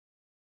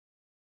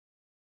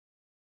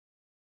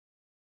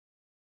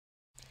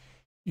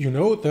You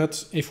know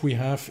that if we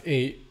have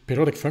a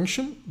periodic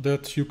function,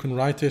 that you can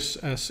write this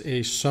as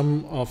a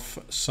sum of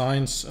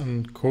sines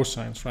and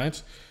cosines,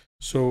 right?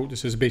 So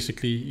this is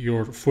basically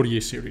your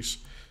Fourier series.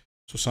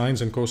 So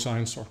sines and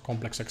cosines or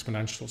complex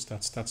exponentials,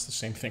 that's the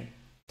same thing.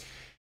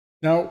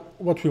 Now,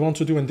 what we want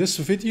to do in this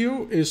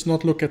video is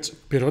not look at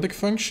periodic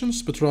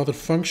functions, but rather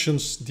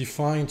functions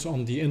defined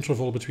on the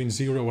interval between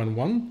 0 and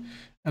 1,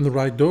 and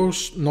write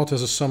those not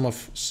as a sum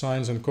of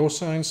sines and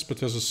cosines,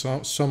 but as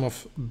a sum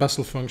of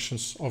Bessel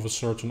functions of a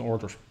certain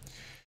order.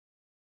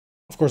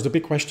 Of course, the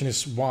big question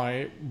is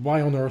why?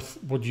 Why on earth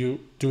would you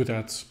do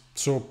that?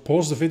 So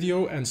pause the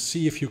video and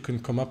see if you can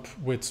come up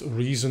with a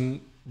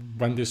reason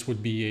when this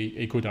would be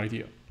a good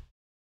idea.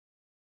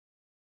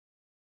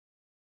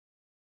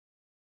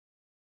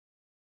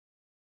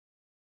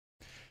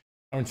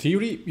 Now, in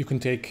theory, you can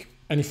take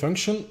any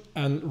function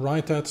and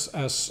write that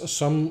as a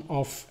sum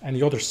of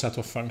any other set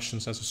of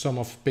functions, as a sum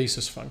of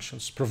basis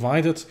functions,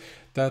 provided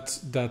that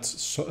that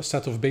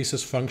set of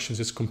basis functions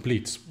is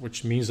complete,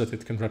 which means that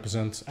it can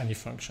represent any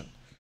function.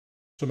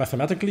 So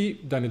mathematically,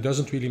 then it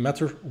doesn't really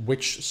matter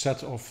which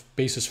set of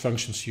basis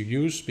functions you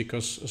use,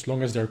 because as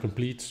long as they're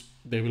complete,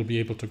 they will be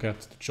able to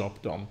get the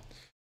job done.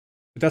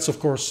 But that's, of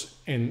course,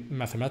 in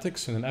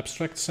mathematics, in an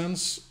abstract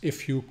sense.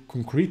 If you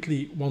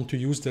concretely want to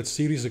use that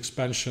series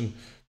expansion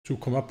to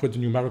come up with the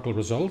numerical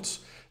results,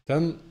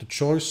 then the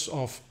choice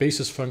of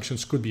basis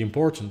functions could be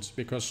important,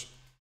 because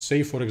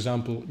say, for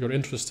example, you're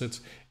interested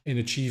in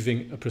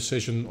achieving a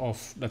precision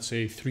of, let's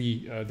say,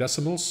 3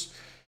 decimals,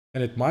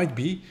 and it might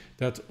be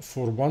that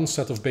for one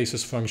set of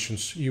basis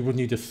functions, you would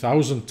need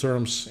 1,000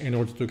 terms in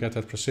order to get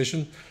that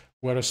precision,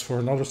 whereas for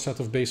another set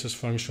of basis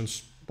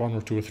functions, 1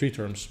 or 2 or 3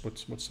 terms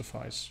would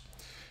suffice.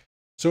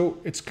 So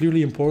it's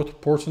clearly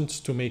important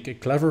to make a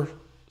clever,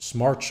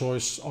 smart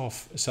choice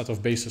of a set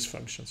of basis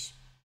functions.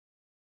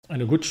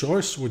 And a good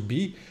choice would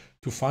be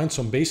to find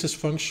some basis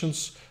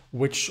functions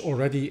which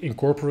already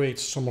incorporate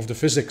some of the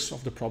physics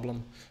of the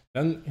problem.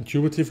 Then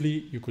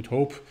intuitively, you could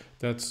hope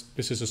that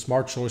this is a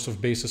smart choice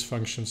of basis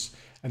functions,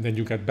 and then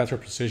you get better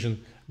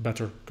precision,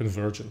 better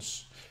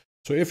convergence.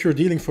 So if you're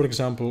dealing, for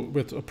example,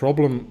 with a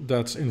problem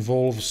that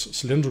involves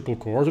cylindrical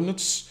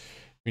coordinates,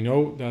 we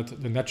know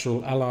that the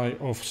natural ally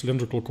of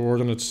cylindrical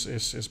coordinates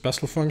is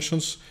Bessel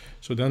functions.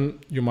 So then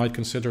you might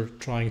consider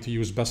trying to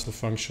use Bessel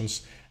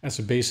functions as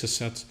a basis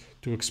set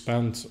to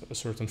expand a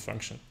certain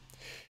function.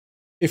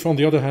 If, on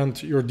the other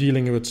hand, you're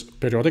dealing with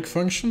periodic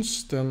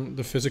functions, then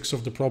the physics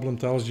of the problem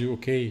tells you,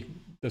 okay,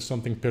 there's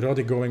something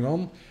periodic going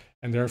on,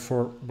 and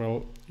therefore,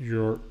 well,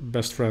 your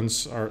best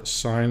friends are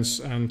sines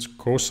and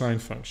cosine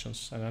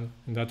functions. And then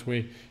in that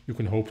way, you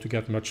can hope to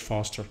get much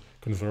faster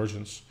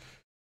convergence.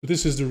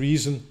 This is the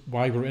reason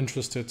why we're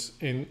interested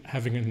in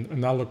having an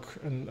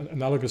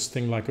analogous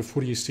thing like a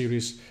Fourier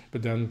series,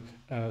 but then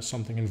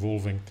something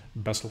involving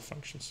Bessel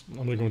functions.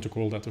 I'm going to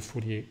call that the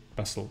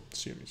Fourier-Bessel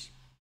series.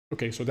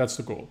 Okay, so that's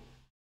the goal.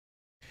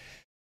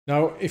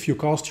 Now, if you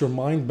cast your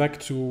mind back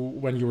to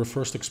when you were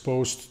first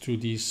exposed to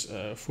these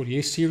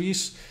Fourier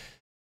series,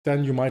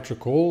 then you might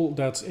recall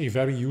that a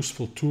very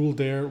useful tool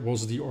there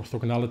was the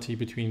orthogonality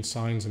between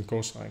sines and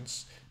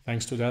cosines.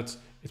 Thanks to that,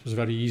 it was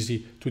very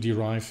easy to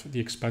derive the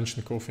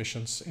expansion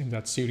coefficients in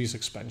that series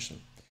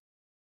expansion.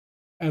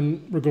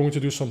 And we're going to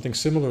do something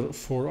similar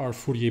for our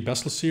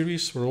Fourier-Bessel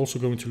series. We're also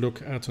going to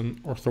look at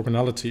an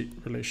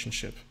orthogonality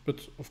relationship,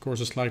 but of course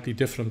a slightly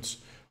different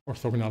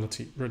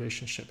orthogonality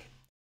relationship.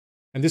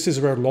 And this is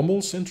where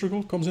Lommel's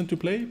integral comes into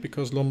play,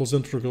 because Lommel's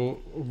integral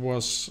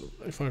was,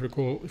 if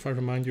I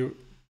remind you,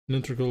 an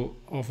integral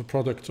of a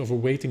product of a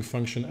weighting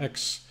function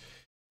x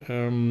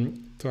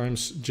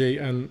times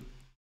jn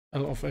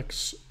L of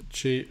x,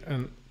 j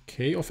and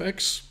k of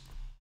x.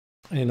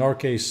 And in our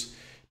case,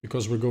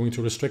 because we're going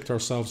to restrict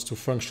ourselves to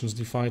functions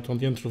defined on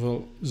the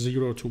interval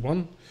 0 to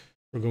 1,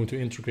 we're going to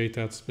integrate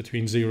that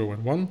between 0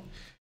 and 1.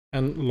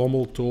 And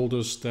Lommel told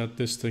us that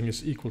this thing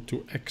is equal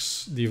to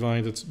x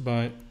divided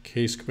by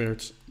k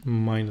squared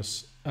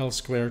minus l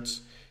squared,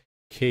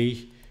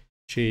 k,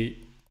 j,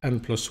 n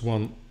plus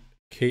 1,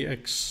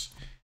 kx,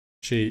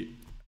 j,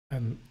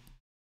 n,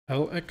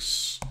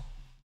 lx,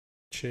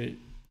 j,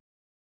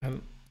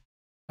 n,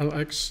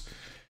 lx,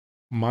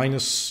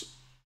 minus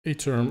a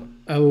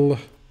term l,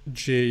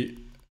 j,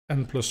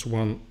 n plus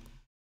 1,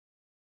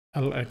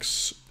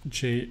 lx,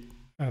 j,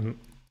 n,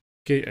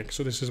 kx.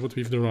 So this is what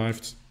we've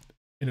derived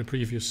in a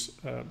previous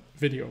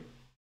video.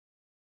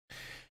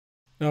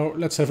 Now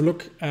let's have a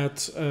look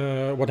at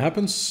what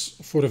happens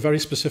for a very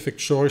specific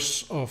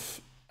choice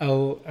of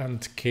L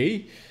and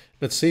K.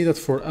 Let's say that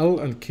for L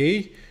and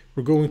K,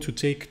 we're going to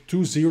take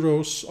 2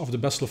 zeros of the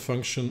Bessel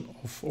function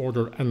of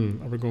order n,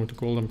 and we're going to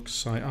call them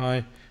psi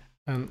I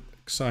and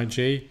psi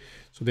j.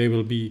 So they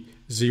will be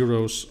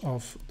zeros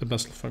of the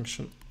Bessel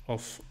function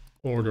of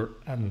order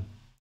n.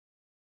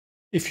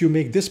 If you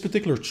make this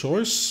particular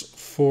choice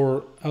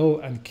for L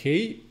and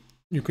K,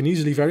 you can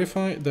easily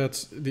verify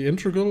that the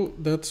integral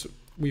that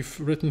we've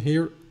written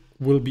here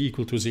will be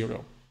equal to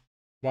 0.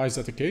 Why is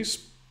that the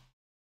case?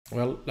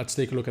 Well, let's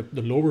take a look at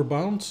the lower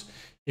bound.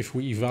 If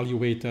we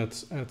evaluate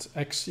that at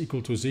x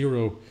equal to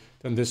 0,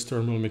 then this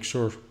term will make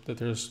sure that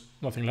there's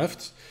nothing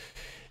left.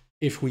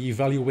 If we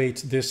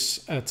evaluate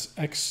this at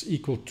x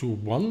equal to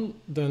 1,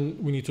 then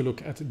we need to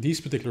look at these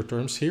particular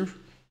terms here.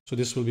 So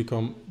this will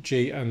become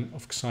jn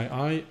of xi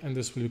I, and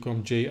this will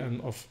become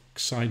jn of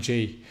xi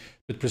j.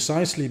 But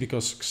precisely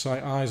because xi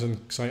i's and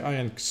xi I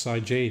and xi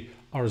j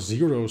are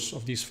zeros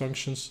of these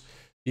functions,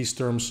 these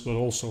terms will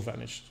also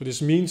vanish. So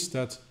this means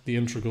that the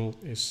integral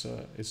is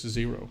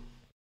 0.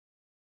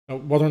 Now,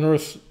 what on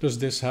earth does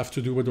this have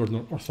to do with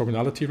an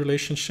orthogonality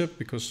relationship?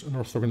 Because an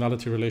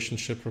orthogonality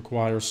relationship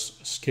requires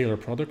a scalar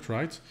product,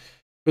 right?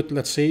 But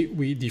let's say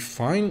we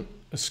define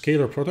a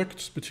scalar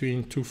product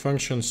between two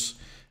functions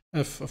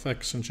f of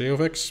x and j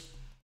of x,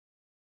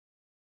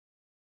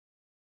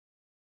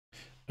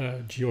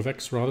 g of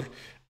x rather,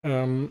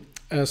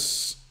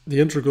 as the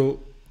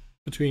integral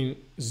between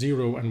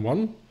 0 and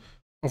 1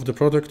 of the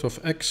product of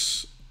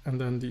x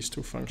and then these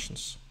two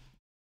functions.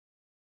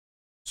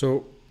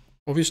 So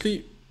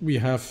obviously we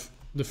have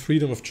the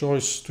freedom of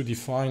choice to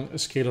define a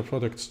scalar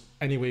product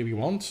any way we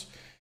want.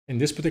 In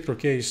this particular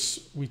case,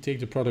 we take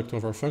the product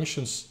of our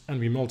functions and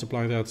we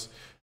multiply that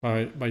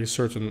by a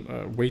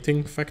certain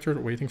weighting factor,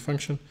 weighting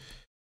function.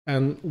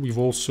 And we've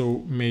also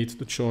made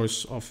the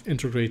choice of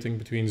integrating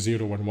between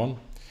 0 and 1.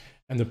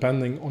 And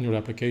depending on your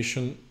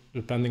application,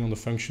 depending on the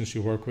functions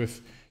you work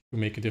with, you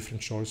make a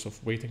different choice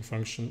of weighting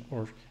function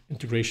or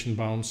integration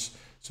bounds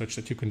such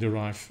that you can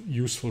derive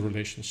useful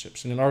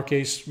relationships. And in our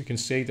case, we can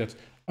say that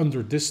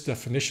under this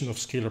definition of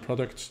scalar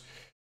products,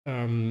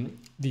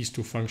 these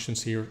two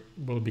functions here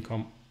will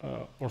become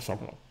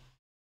orthogonal.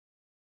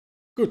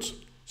 Good.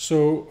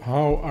 So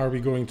how are we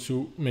going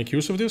to make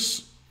use of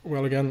this?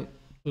 Well, again,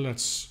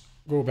 let's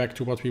go back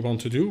to what we want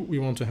to do. We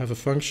want to have a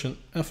function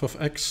f of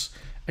x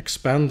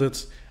expanded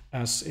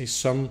as a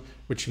sum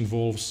which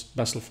involves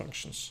Bessel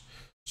functions.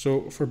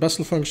 So for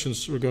Bessel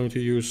functions, we're going to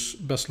use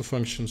Bessel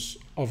functions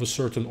of a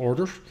certain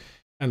order,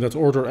 and that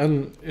order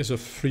n is a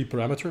free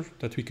parameter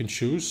that we can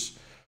choose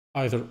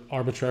either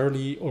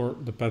arbitrarily or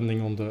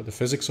depending on the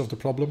physics of the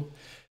problem.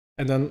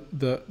 And then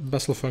the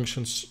Bessel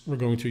functions we're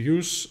going to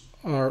use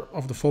are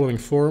of the following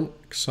form: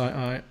 xi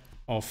I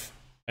of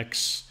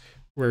x,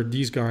 where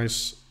these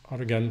guys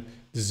are again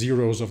the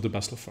zeros of the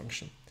Bessel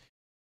function.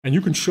 And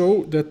you can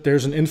show that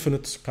there's an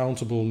infinite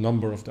countable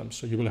number of them.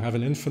 So you will have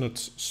an infinite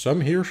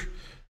sum here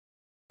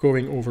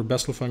going over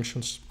Bessel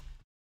functions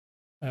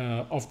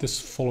of this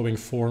following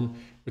form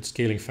with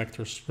scaling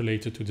factors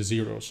related to the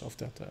zeros of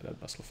that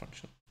Bessel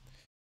function.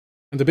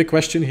 And the big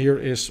question here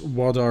is,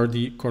 what are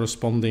the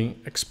corresponding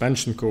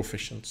expansion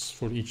coefficients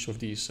for each of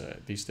these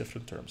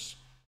different terms?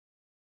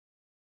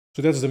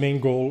 So that's the main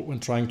goal when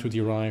trying to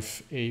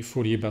derive a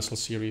Fourier-Bessel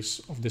series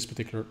of this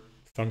particular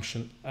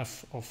function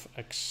f of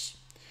x.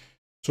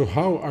 So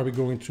how are we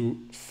going to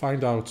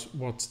find out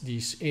what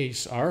these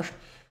a's are?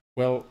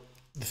 Well,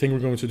 the thing we're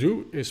going to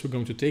do is we're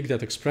going to take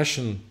that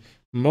expression,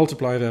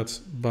 multiply that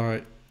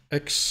by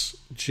x,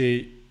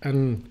 j,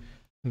 n,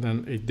 and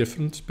then a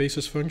different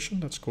basis function.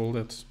 Let's call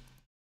that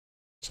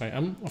xi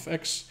m of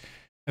x,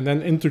 and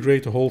then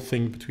integrate the whole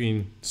thing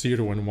between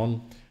 0 and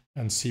 1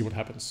 and see what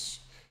happens.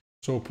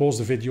 So pause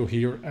the video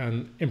here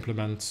and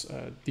implement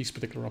these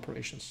particular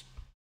operations.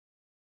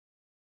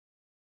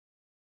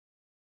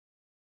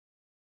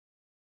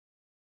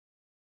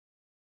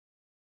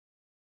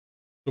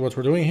 So what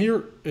we're doing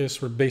here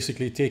is we're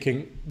basically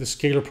taking the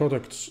scalar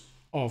product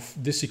of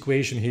this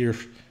equation here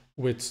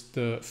with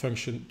the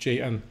function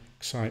jn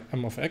xi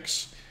m of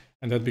x,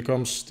 and that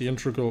becomes the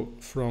integral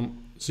from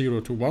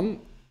 0 to 1,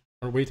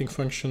 our weighting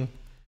function,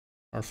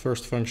 our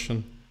first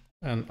function,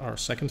 and our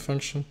second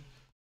function.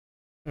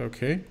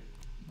 Okay,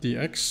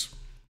 dx.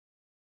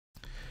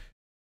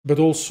 But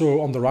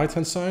also on the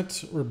right-hand side,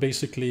 we're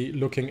basically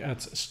looking at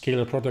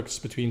scalar products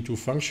between two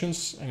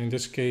functions, and in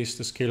this case,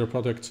 the scalar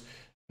product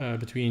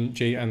between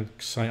jn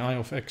xi I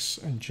of x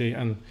and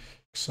jn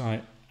xi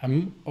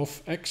m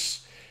of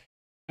x.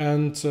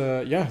 And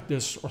yeah,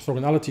 there's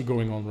orthogonality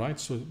going on, right?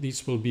 So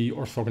these will be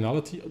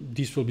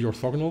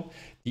orthogonal.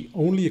 The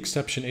only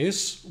exception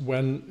is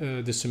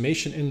when the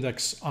summation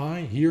index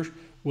I here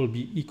will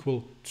be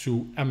equal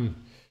to m,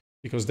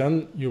 because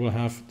then you will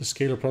have the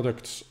scalar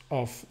product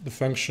of the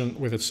function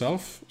with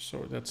itself.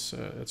 So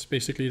that's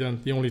basically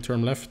then the only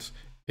term left,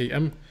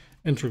 am,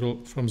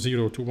 integral from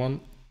 0 to 1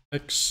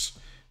 x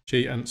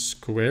jn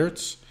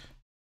squared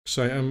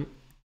xi m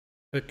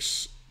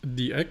x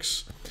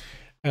dx.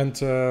 And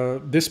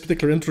this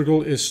particular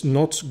integral is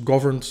not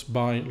governed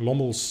by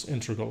Lommel's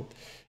integral,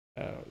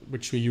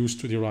 which we use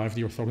to derive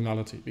the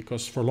orthogonality,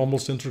 because for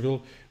Lommel's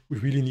integral, we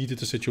really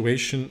needed a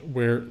situation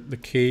where the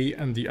k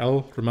and the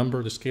l,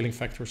 remember, the scaling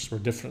factors were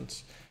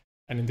different.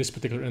 And in this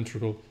particular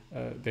integral,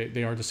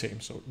 they are the same.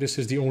 So this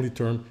is the only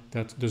term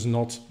that does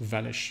not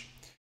vanish.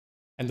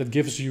 And that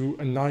gives you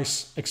a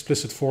nice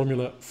explicit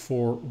formula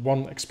for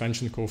one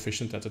expansion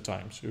coefficient at a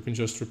time. So you can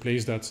just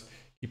replace that,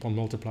 keep on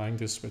multiplying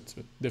this with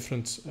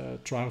different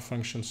trial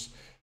functions,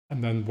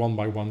 and then one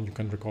by one you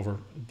can recover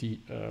the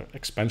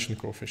expansion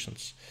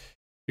coefficients.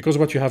 Because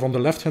what you have on the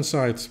left-hand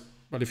side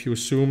But if you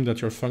assume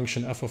that your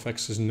function f of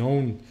x is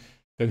known,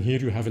 then here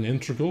you have an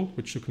integral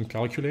which you can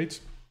calculate,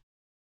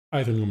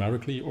 either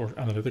numerically or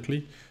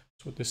analytically.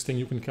 So this thing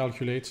you can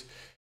calculate.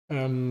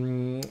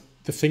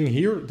 The thing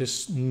here,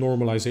 this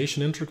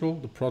normalization integral,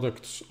 the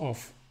product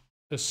of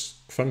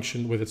this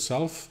function with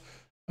itself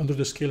under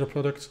the scalar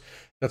product,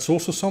 that's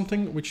also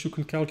something which you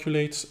can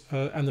calculate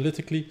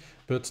analytically,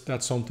 but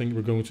that's something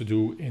we're going to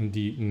do in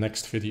the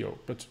next video.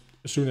 But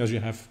as soon as you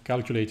have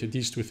calculated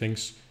these two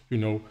things, you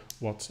know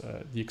what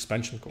the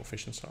expansion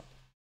coefficients are.